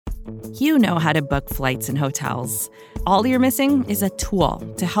You know how to book flights and hotels. All you're missing is a tool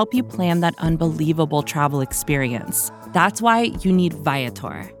to help you plan that unbelievable travel experience. That's why you need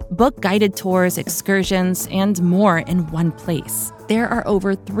Viator. Book guided tours, excursions, and more in one place. There are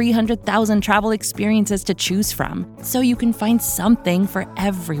over 300,000 travel experiences to choose from, so you can find something for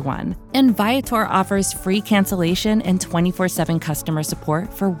everyone. And Viator offers free cancellation and 24/7 customer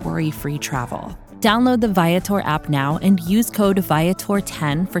support for worry-free travel. Download the Viator app now and use code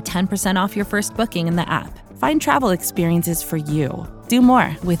Viator10 for 10% off your first booking in the app. Find travel experiences for you. Do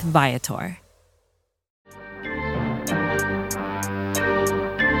more with Viator.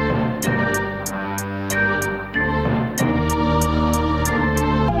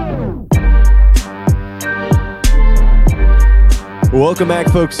 Welcome back,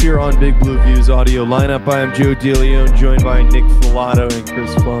 folks, here on Big Blue Views audio lineup. I am Joe DeLeon, joined by Nick Filato and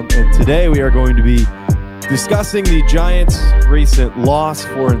Chris Plum. And today we are going to be discussing the Giants' recent loss,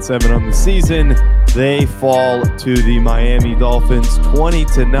 4-7 on the season. They fall to the Miami Dolphins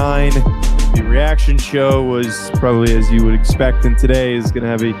 20-9. The reaction show was probably as you would expect, and today is going to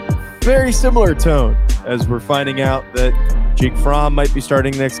have a very similar tone as we're finding out that Jake Fromm might be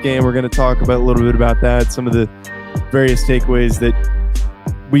starting next game. We're going to talk about a little bit about that, some of the various takeaways that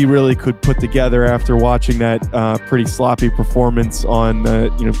we really could put together after watching that pretty sloppy performance on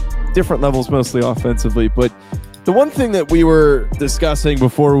different levels, mostly offensively. But the one thing that we were discussing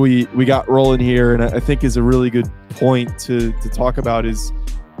before we got rolling here, and I think is a really good point to talk about, is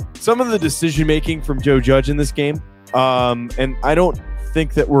some of the decision making from Joe Judge in this game. And I don't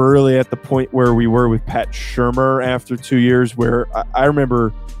think that we're really at the point where we were with Pat Shurmur after 2 years, where I remember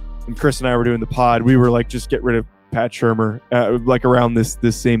when Chris and I were doing the pod, we were like, just get rid of Pat Shurmur, like around this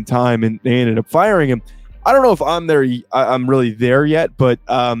same time, and they ended up firing him. I don't know if I'm really there yet, but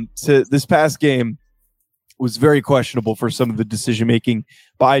this past game was very questionable for some of the decision making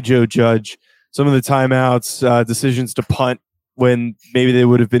by Joe Judge. Some of the timeouts, decisions to punt when maybe they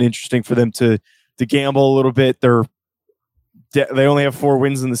would have been interesting for them to gamble a little bit. They only have 4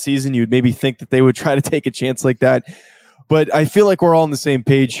 wins in the season. You'd maybe think that they would try to take a chance like that. But I feel like we're all on the same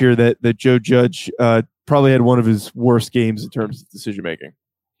page here that Joe Judge probably had one of his worst games in terms of decision making.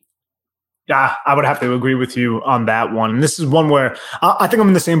 Yeah, I would have to agree with you on that one. And this is one where I think I'm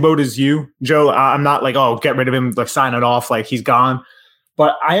in the same boat as you, Joe. I'm not like, oh, get rid of him, like sign it off, like he's gone.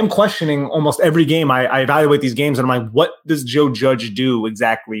 But I am questioning almost every game. I evaluate these games and I'm like, what does Joe Judge do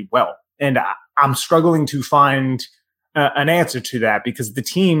exactly well? And I'm struggling to find an answer to that, because the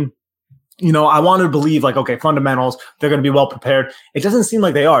team, I want to believe like, okay, fundamentals, they're going to be well prepared. It doesn't seem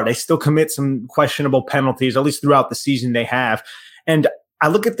like they are. They still commit some questionable penalties, at least throughout the season they have. And I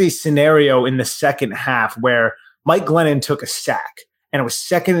look at the scenario in the second half where Mike Glennon took a sack and it was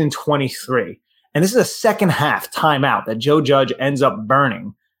 2nd and 23. And this is a second half timeout that Joe Judge ends up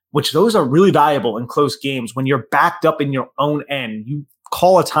burning, which those are really valuable in close games. When you're backed up in your own end, you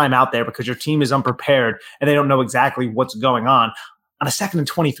call a timeout there because your team is unprepared and they don't know exactly what's going on a 2nd and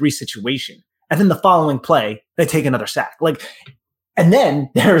 23 situation. And then the following play, they take another sack. And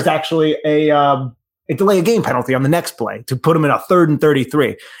then there's actually a delay of game penalty on the next play to put them in a 3rd and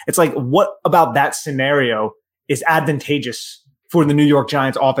 33. It's like, what about that scenario is advantageous for the New York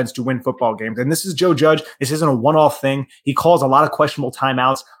Giants offense to win football games? And this is Joe Judge. This isn't a one-off thing. He calls a lot of questionable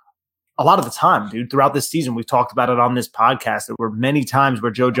timeouts a lot of the time, dude. Throughout this season, we've talked about it on this podcast. There were many times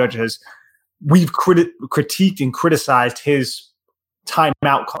where Joe Judge we've critiqued and criticized his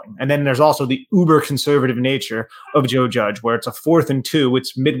timeout calling. And then there's also the uber conservative nature of Joe Judge, where it's a 4th and 2,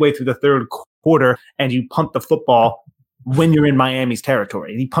 it's midway through the third quarter, and you punt the football when you're in Miami's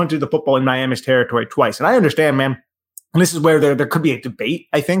territory. And he punted the football in Miami's territory twice. And I understand, man, and this is where there could be a debate,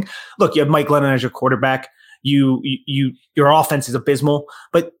 I think. Look, you have Mike Glennon as your quarterback. Your offense is abysmal,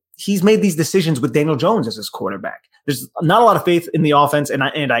 but he's made these decisions with Daniel Jones as his quarterback. There's not a lot of faith in the offense, and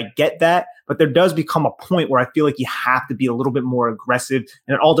I get that, but there does become a point where I feel like you have to be a little bit more aggressive,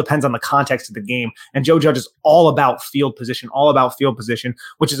 and it all depends on the context of the game. And Joe Judge is all about field position,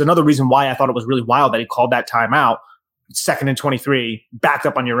 which is another reason why I thought it was really wild that he called that timeout, 2nd and 23, backed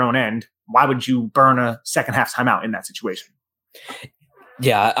up on your own end. Why would you burn a second half timeout in that situation?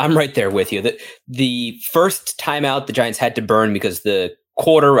 Yeah, I'm right there with you. The first timeout the Giants had to burn because the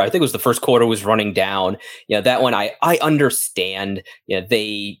quarter, I think it was the first quarter, was running down. That one I understand.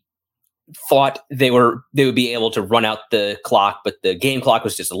 They thought they would be able to run out the clock, but the game clock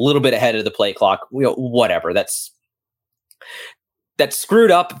was just a little bit ahead of the play clock. Whatever. That's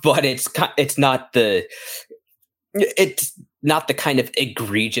screwed up, but it's not the kind of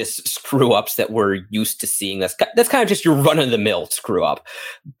egregious screw ups that we're used to seeing. That's kind of just your run of the mill screw up.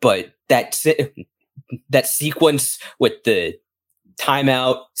 But that sequence with the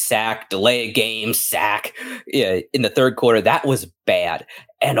timeout, sack, delay a game, sack in the third quarter. That was bad.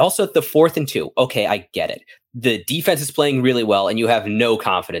 And also the 4th and 2. Okay, I get it. The defense is playing really well, and you have no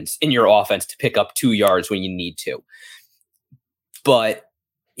confidence in your offense to pick up 2 yards when you need to. But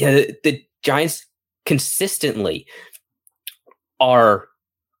the Giants consistently are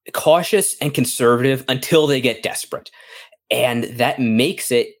cautious and conservative until they get desperate. And that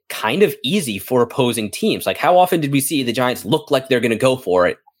makes it kind of easy for opposing teams. Like, how often did we see the Giants look like they're going to go for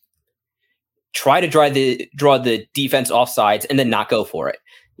it, try to draw the defense off sides, and then not go for it?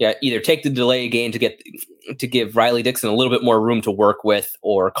 Yeah, either take the delay game to give Riley Dixon a little bit more room to work with,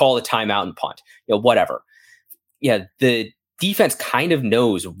 or call the timeout and punt. Whatever. Yeah, the defense kind of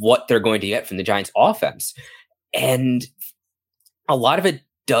knows what they're going to get from the Giants offense. And a lot of it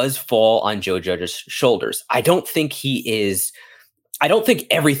does fall on Joe Judge's shoulders. I don't think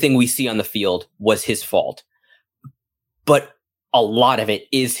everything we see on the field was his fault, but a lot of it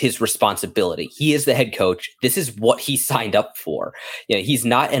is his responsibility. He is the head coach. This is what he signed up for. He's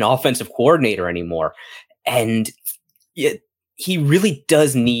not an offensive coordinator anymore. And he really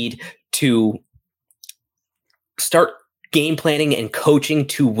does need to start game planning and coaching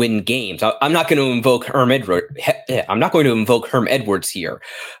to win games. I'm not going to invoke Herm Edwards here,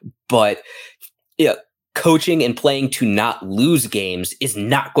 but coaching and playing to not lose games is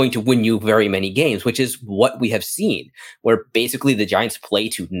not going to win you very many games, which is what we have seen, where basically the Giants play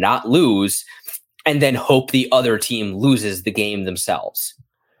to not lose and then hope the other team loses the game themselves.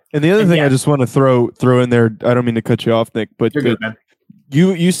 And the other thing I just want to throw in there, I don't mean to cut you off, Nick, but you're good, man.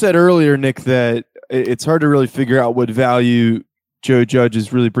 You said earlier, Nick, that it's hard to really figure out what value Joe Judge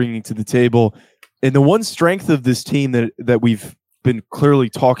is really bringing to the table. And the one strength of this team that we've been clearly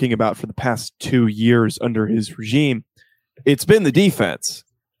talking about for the past 2 years under his regime, it's been the defense.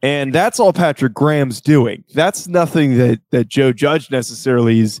 And that's all Patrick Graham's doing. That's nothing that Joe Judge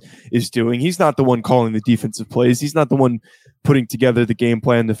necessarily is doing. He's not the one calling the defensive plays. He's not the one putting together the game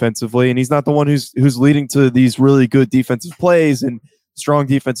plan defensively. And he's not the one who's leading to these really good defensive plays and strong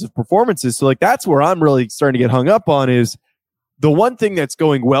defensive performances. So that's where I'm really starting to get hung up on, is the one thing that's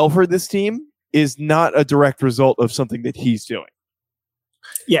going well for this team is not a direct result of something that he's doing.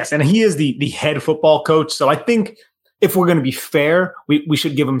 Yes, and he is the head football coach. So I think if we're going to be fair, we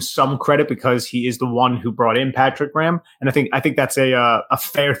should give him some credit because he is the one who brought in Patrick Graham. And I think that's a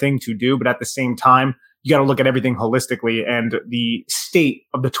fair thing to do. But at the same time, you got to look at everything holistically. And the state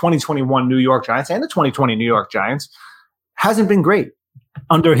of the 2021 New York Giants and the 2020 New York Giants hasn't been great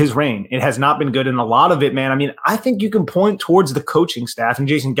under his reign. It has not been good. And a lot of it, man, I mean, I think you can point towards the coaching staff, and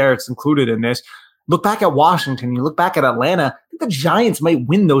Jason Garrett's included in this. Look back at Washington, you look back at Atlanta, I think the Giants might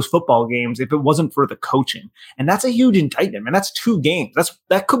win those football games if it wasn't for the coaching. And that's a huge indictment, man. That's 2 games.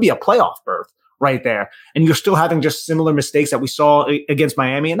 That could be a playoff berth right there. And you're still having just similar mistakes that we saw against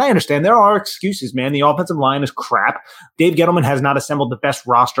Miami. And I understand there are excuses, man. The offensive line is crap. Dave Gettleman has not assembled the best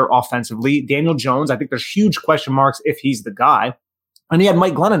roster offensively. Daniel Jones, I think there's huge question marks if he's the guy. And he had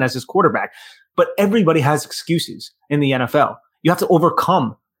Mike Glennon as his quarterback. But everybody has excuses in the NFL. You have to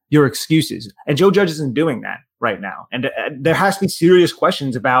overcome your excuses. And Joe Judge isn't doing that right now. And there has to be serious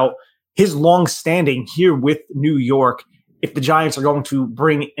questions about his long standing here with New York if the Giants are going to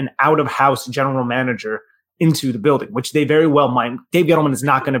bring an out-of-house general manager into the building, which they very well might. Dave Gettleman is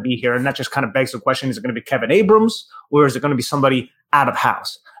not going to be here. And that just kind of begs the question, is it going to be Kevin Abrams or is it going to be somebody out of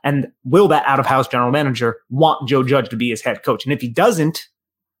house? And will that out-of-house general manager want Joe Judge to be his head coach? And if he doesn't,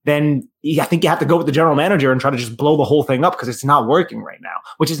 then I think you have to go with the general manager and try to just blow the whole thing up because it's not working right now,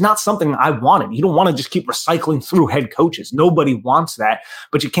 which is not something I wanted. You don't want to just keep recycling through head coaches. Nobody wants that,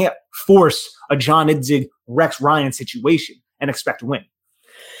 but you can't force a John Idzik, Rex Ryan situation and expect to win.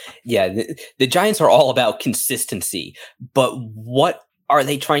 Yeah, the Giants are all about consistency, but what are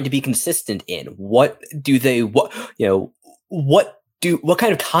they trying to be consistent in? What kind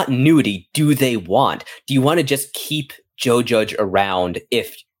of continuity do they want? Do you want to just keep Joe Judge around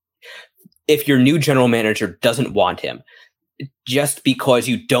if your new general manager doesn't want him, just because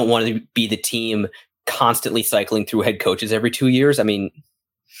you don't want to be the team constantly cycling through head coaches every 2 years? I mean,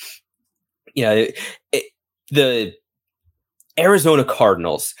 the Arizona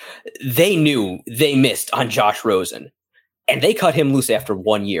Cardinals, they knew they missed on Josh Rosen, and they cut him loose after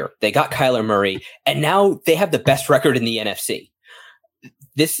 1 year. They got Kyler Murray, and now they have the best record in the NFC.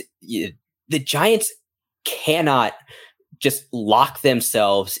 The Giants cannot just lock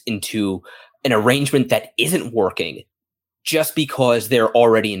themselves into an arrangement that isn't working just because they're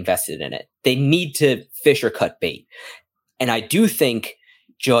already invested in it. They need to fish or cut bait. And I do think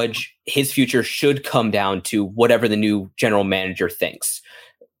Judge, his future should come down to whatever the new general manager thinks.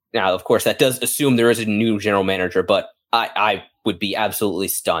 Now, of course, that does assume there is a new general manager, but I would be absolutely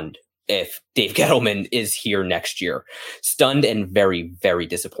stunned if Dave Gettleman is here next year. Stunned and very, very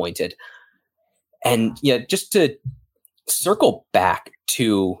disappointed. And just to circle back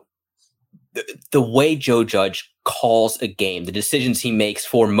to the way Joe Judge calls a game, the decisions he makes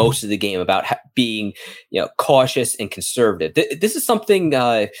for most of the game about being, cautious and conservative. This is something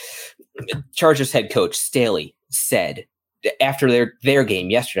Chargers head coach Staley said after their game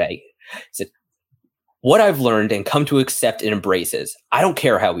yesterday. He said, "What I've learned and come to accept and embrace is I don't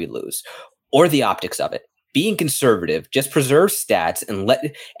care how we lose or the optics of it. Being conservative just preserves stats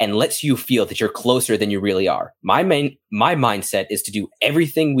and lets you feel that you're closer than you really are. My mindset is to do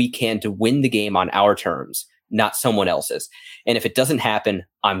everything we can to win the game on our terms, not someone else's. And if it doesn't happen,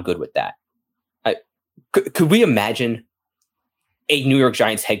 I'm good with that." Could we imagine a New York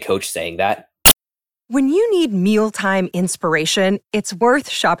Giants head coach saying that? When you need mealtime inspiration, it's worth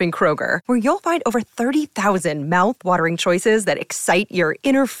shopping Kroger, where you'll find over 30,000 mouth-watering choices that excite your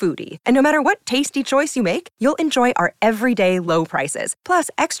inner foodie. And no matter what tasty choice you make, you'll enjoy our everyday low prices, plus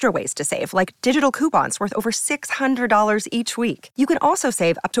extra ways to save, like digital coupons worth over $600 each week. You can also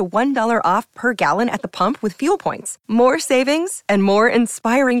save up to $1 off per gallon at the pump with fuel points. More savings and more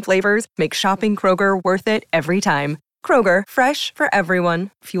inspiring flavors make shopping Kroger worth it every time. Kroger, fresh for everyone.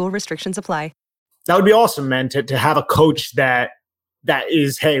 Fuel restrictions apply. That would be awesome, man, to have a coach that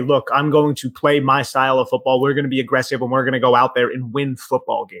is, hey, look, I'm going to play my style of football. We're going to be aggressive and we're going to go out there and win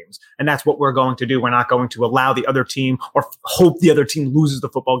football games. And that's what we're going to do. We're not going to allow the other team or hope the other team loses the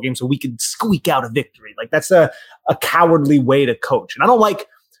football game so we can squeak out a victory. Like, that's a cowardly way to coach. And I don't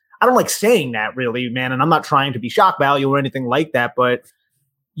like saying that, really, man. And I'm not trying to be shock value or anything like that, but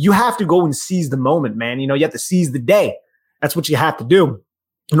you have to go and seize the moment, man. You have to seize the day. That's what you have to do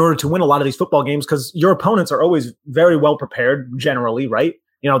in order to win a lot of these football games, because your opponents are always very well prepared generally, right?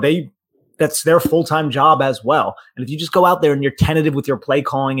 That's their full-time job as well. And if you just go out there and you're tentative with your play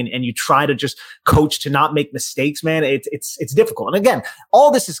calling and you try to just coach to not make mistakes, man, it's difficult. And again,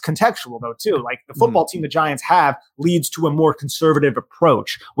 all this is contextual though too. Like, the football team the Giants have leads to a more conservative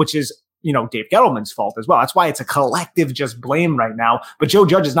approach, which is, Dave Gettleman's fault as well. That's why it's a collective just blame right now. But Joe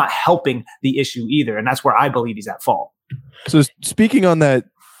Judge is not helping the issue either. And that's where I believe he's at fault. So speaking on that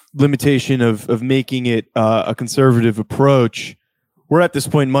limitation of making it a conservative approach, we're at this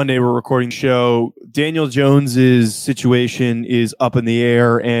point Monday, we're recording the show. Daniel Jones's situation is up in the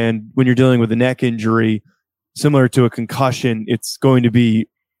air, and when you're dealing with a neck injury similar to a concussion, it's going to be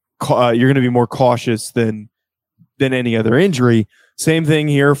you're going to be more cautious than any other injury. Same thing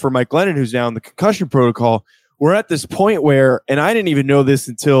here for Mike Glennon, who's now in the concussion protocol. We're at this point where, and I didn't even know this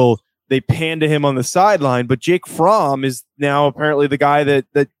until they panned to him on the sideline, but Jake Fromm is now apparently the guy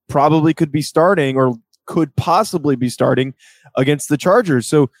that probably could be starting or could possibly be starting against the Chargers.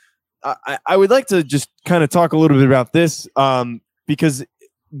 So I would like to just kind of talk a little bit about this because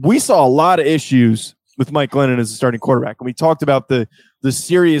we saw a lot of issues with Mike Glennon as a starting quarterback. And we talked about the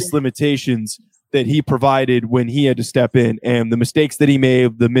serious limitations that he provided when he had to step in and the mistakes that he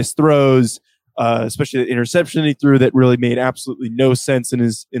made, the missed throws, especially the interception he threw that really made absolutely no sense in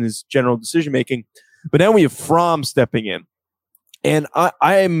his general decision making. But now we have Fromm stepping in, and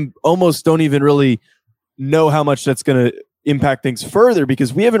I almost don't even really know how much that's going to impact things further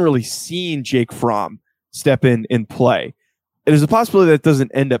because we haven't really seen Jake Fromm step in and play. There's a possibility that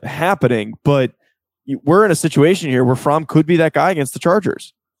doesn't end up happening, but we're in a situation here where Fromm could be that guy against the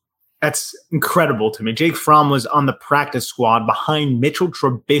Chargers. That's incredible to me. Jake Fromm was on the practice squad behind Mitchell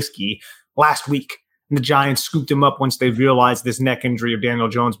Trubisky last week. And the Giants scooped him up once they realized this neck injury of Daniel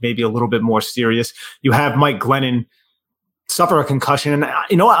Jones may be a little bit more serious. You have Mike Glennon suffer a concussion. And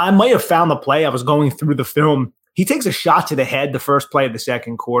I might have found the play. I was going through the film. He takes a shot to the head the first play of the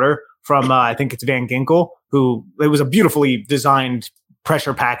second quarter from, I think it's Van Ginkel, who it was a beautifully designed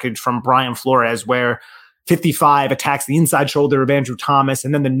pressure package from Brian Flores where 55 attacks the inside shoulder of Andrew Thomas,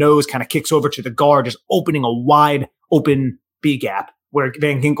 and then the nose kind of kicks over to the guard, just opening a wide open B gap where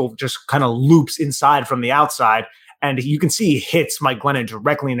Van Ginkel just kind of loops inside from the outside. And you can see he hits Mike Glennon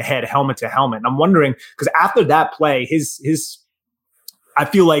directly in the head, helmet to helmet. And I'm wondering, because after that play, I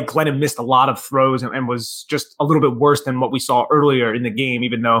feel like Glennon missed a lot of throws and was just a little bit worse than what we saw earlier in the game,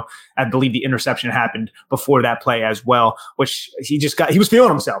 even though I believe the interception happened before that play as well, which he was feeling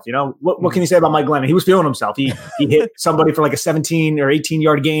himself. What can you say about Mike Glennon? He was feeling himself. He hit somebody for like a 17 or 18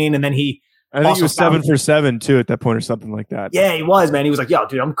 yard gain. And then I think he was 7 for 7 too at that point or something like that. Yeah, he was, man. He was like, yo,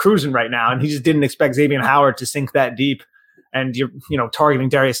 dude, I'm cruising right now. And he just didn't expect Xavier Howard to sink that deep. And you're, targeting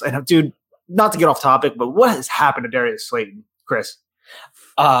Darius Slayton. Dude, not to get off topic, but what has happened to Darius Slayton, Chris?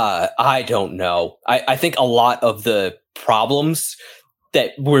 I don't know. I think a lot of the problems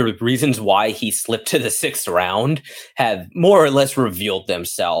that were reasons why he slipped to the 6th round have more or less revealed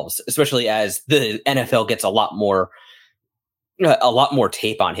themselves, especially as the NFL gets a lot more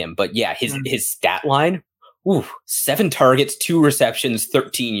tape on him. But yeah, his stat line, 7 targets, 2 receptions,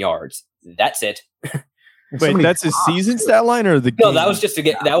 13 yards. That's it. Wait, that's his season stat line or the game? No, that was just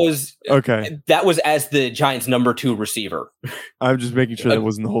okay. That was as the Giants' number 2 receiver. I'm just making sure that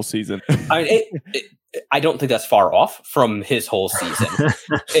wasn't the whole season. I don't think that's far off from his whole season.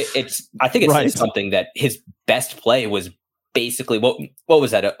 I think it's right. Something that his best play was basically what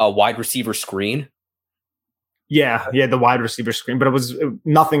was that? A wide receiver screen? Yeah, the wide receiver screen, but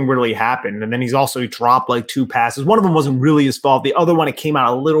nothing really happened. And then he dropped like 2 passes. One of them wasn't really his fault. The other one, it came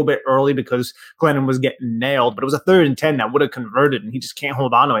out a little bit early because Glennon was getting nailed, but it was a 3rd and 10 that would have converted, and he just can't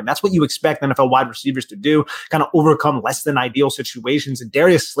hold on to it. And that's what you expect NFL wide receivers to do, kind of overcome less than ideal situations. And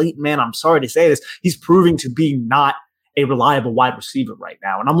Darius Slayton, man, I'm sorry to say this, he's proving to be not a reliable wide receiver right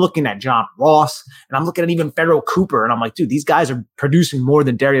now. And I'm looking at John Ross, and I'm looking at even Pharoh Cooper, and I'm like, dude, these guys are producing more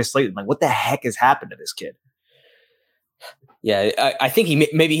than Darius Slayton. Like, what the heck has happened to this kid? Yeah, I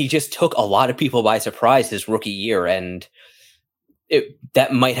think maybe he just took a lot of people by surprise his rookie year, and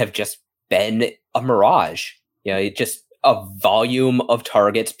that might have just been a mirage. Just a volume of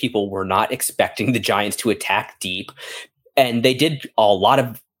targets. People were not expecting the Giants to attack deep, and they did a lot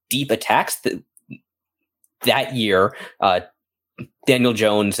of deep attacks that year. Daniel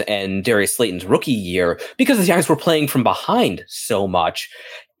Jones and Darius Slayton's rookie year, because the Giants were playing from behind so much.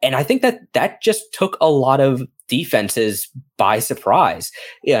 And I think that just took a lot of defenses by surprise.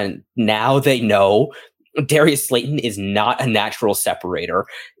 And now they know Darius Slayton is not a natural separator.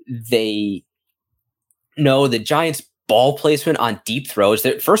 They know the Giants' ball placement on deep throws.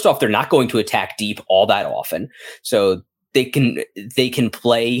 First off, they're not going to attack deep all that often. So they can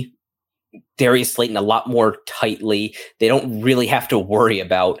play Darius Slayton a lot more tightly. They don't really have to worry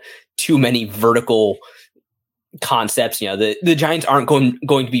about too many vertical concepts. The Giants aren't going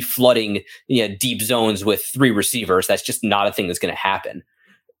to be flooding deep zones with 3 receivers. That's just not a thing that's going to happen.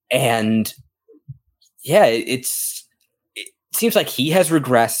 And yeah, it seems like he has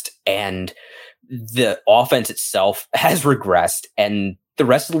regressed, and the offense itself has regressed, and the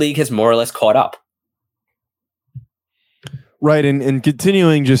rest of the league has more or less caught up. Right, and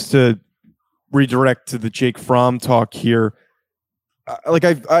continuing just to redirect to the Jake Fromm talk here.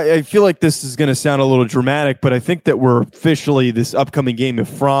 I feel like this is going to sound a little dramatic, but I think that we're officially, this upcoming game, if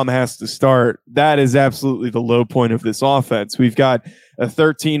Fromm has to start, that is absolutely the low point of this offense. We've got a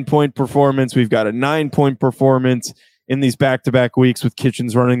 13-point performance. We've got a 9-point performance in these back-to-back weeks with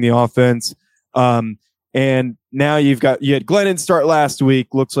Kitchens running the offense. And now you had Glennon start last week,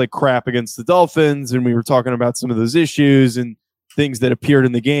 looks like crap against the Dolphins. And we were talking about some of those issues and things that appeared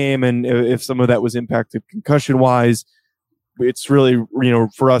in the game, and if some of that was impacted concussion-wise. It's really,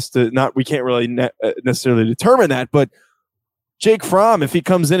 for us to we can't really necessarily determine that. But Jake Fromm, if he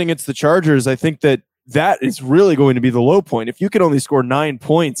comes in against the Chargers, I think that is really going to be the low point. If you can only score 9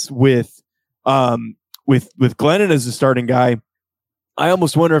 points with Glennon as a starting guy, I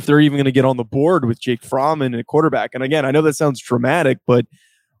almost wonder if they're even going to get on the board with Jake Fromm and a quarterback. And again, I know that sounds dramatic, but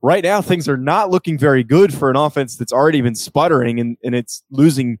right now things are not looking very good for an offense that's already been sputtering and it's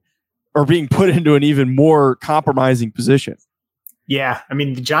losing or being put into an even more compromising position. Yeah, I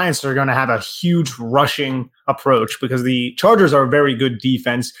mean, the Giants are going to have a huge rushing approach because the Chargers are a very good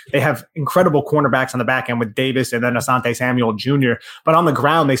defense. They have incredible cornerbacks on the back end with Davis and then Asante Samuel Jr. But on the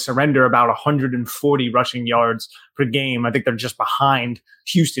ground, they surrender about 140 rushing yards per game. I think they're just behind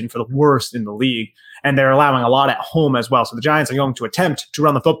Houston for the worst in the league. And they're allowing a lot at home as well. So the Giants are going to attempt to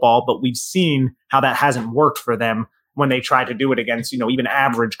run the football, but we've seen how that hasn't worked for them when they try to do it against, even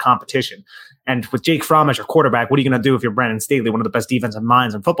average competition. And with Jake Fromm as your quarterback, what are you going to do if you're Brandon Staley, one of the best defensive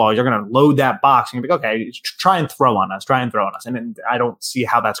minds in football? You're going to load that box and you're like, okay, try and throw on us. And I don't see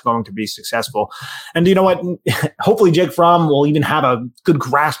how that's going to be successful. And you know what? Hopefully Jake Fromm will even have a good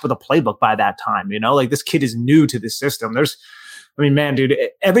grasp of the playbook by that time. This kid is new to this system. Dude,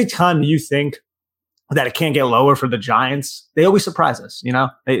 every time you think that it can't get lower for the Giants, they always surprise us.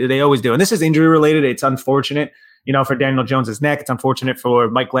 They always do. And this is injury related. It's unfortunate, for Daniel Jones's neck. It's unfortunate for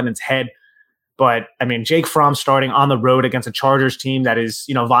Mike Glennon's head. But Jake Fromm starting on the road against a Chargers team that is,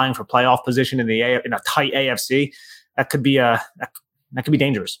 vying for playoff position in a tight AFC, that could be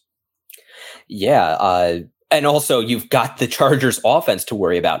dangerous. Yeah, and also you've got the Chargers offense to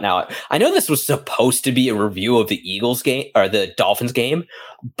worry about. Now, I know this was supposed to be a review of the Eagles game or the Dolphins game,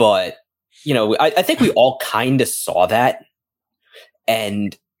 but I think we all kind of saw that,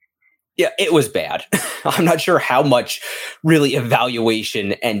 and Yeah, it was bad. I'm not sure how much really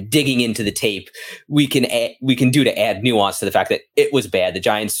evaluation and digging into the tape we can do to add nuance to the fact that it was bad. The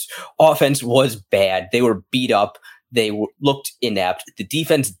Giants' offense was bad. They were beat up. They looked inept. The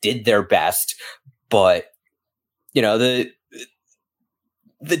defense did their best, but the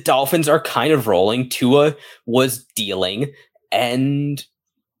Dolphins are kind of rolling. Tua was dealing, and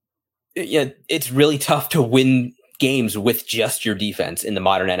it's really tough to win games with just your defense in the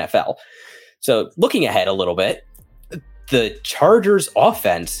modern NFL. So looking ahead a little bit, the Chargers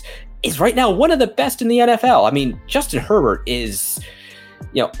offense is right now one of the best in the NFL. I mean, Justin Herbert is,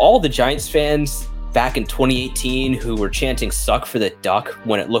 all the Giants fans back in 2018 who were chanting "suck for the duck"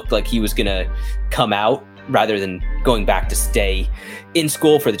 when it looked like he was going to come out rather than going back to stay in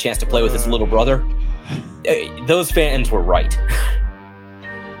school for the chance to play with his little brother. Those fans were right.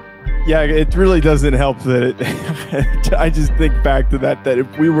 Yeah, it really doesn't help that I just think back to that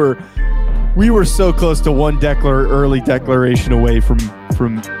if we were so close to one early declaration away from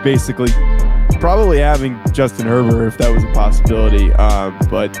basically probably having Justin Herbert if that was a possibility.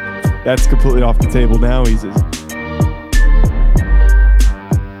 But that's completely off the table now. He's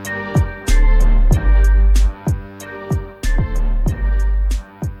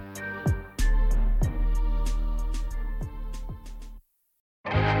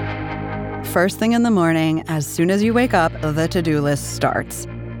First thing in the morning, as soon as you wake up, the to-do list starts.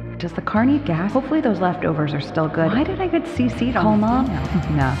 Does the car need gas? Hopefully those leftovers are still good. Why did I get CC'd on Mom?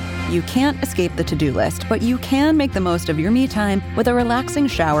 No. You can't escape the to-do list, but you can make the most of your me time with a relaxing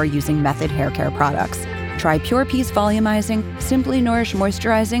shower using Method Hair Care products. Try Pure Peace Volumizing, Simply Nourish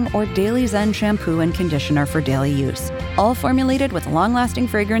Moisturizing, or Daily Zen Shampoo and Conditioner for daily use. All formulated with long-lasting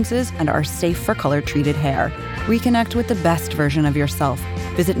fragrances and are safe for color-treated hair. Reconnect with the best version of yourself.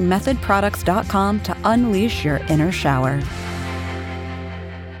 Visit methodproducts.com to unleash your inner shower.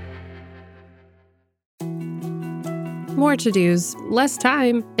 More to-dos, less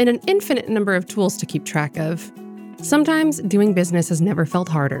time, and an infinite number of tools to keep track of. Sometimes doing business has never felt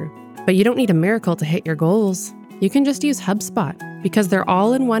harder, but you don't need a miracle to hit your goals. You can just use HubSpot, because their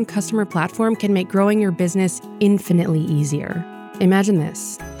all-in-one customer platform can make growing your business infinitely easier. Imagine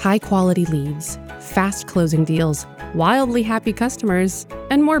this: high-quality leads, fast closing deals, wildly happy customers,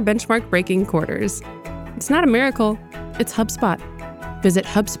 and more benchmark-breaking quarters. It's not a miracle, it's HubSpot. Visit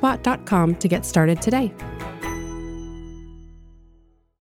HubSpot.com to get started today.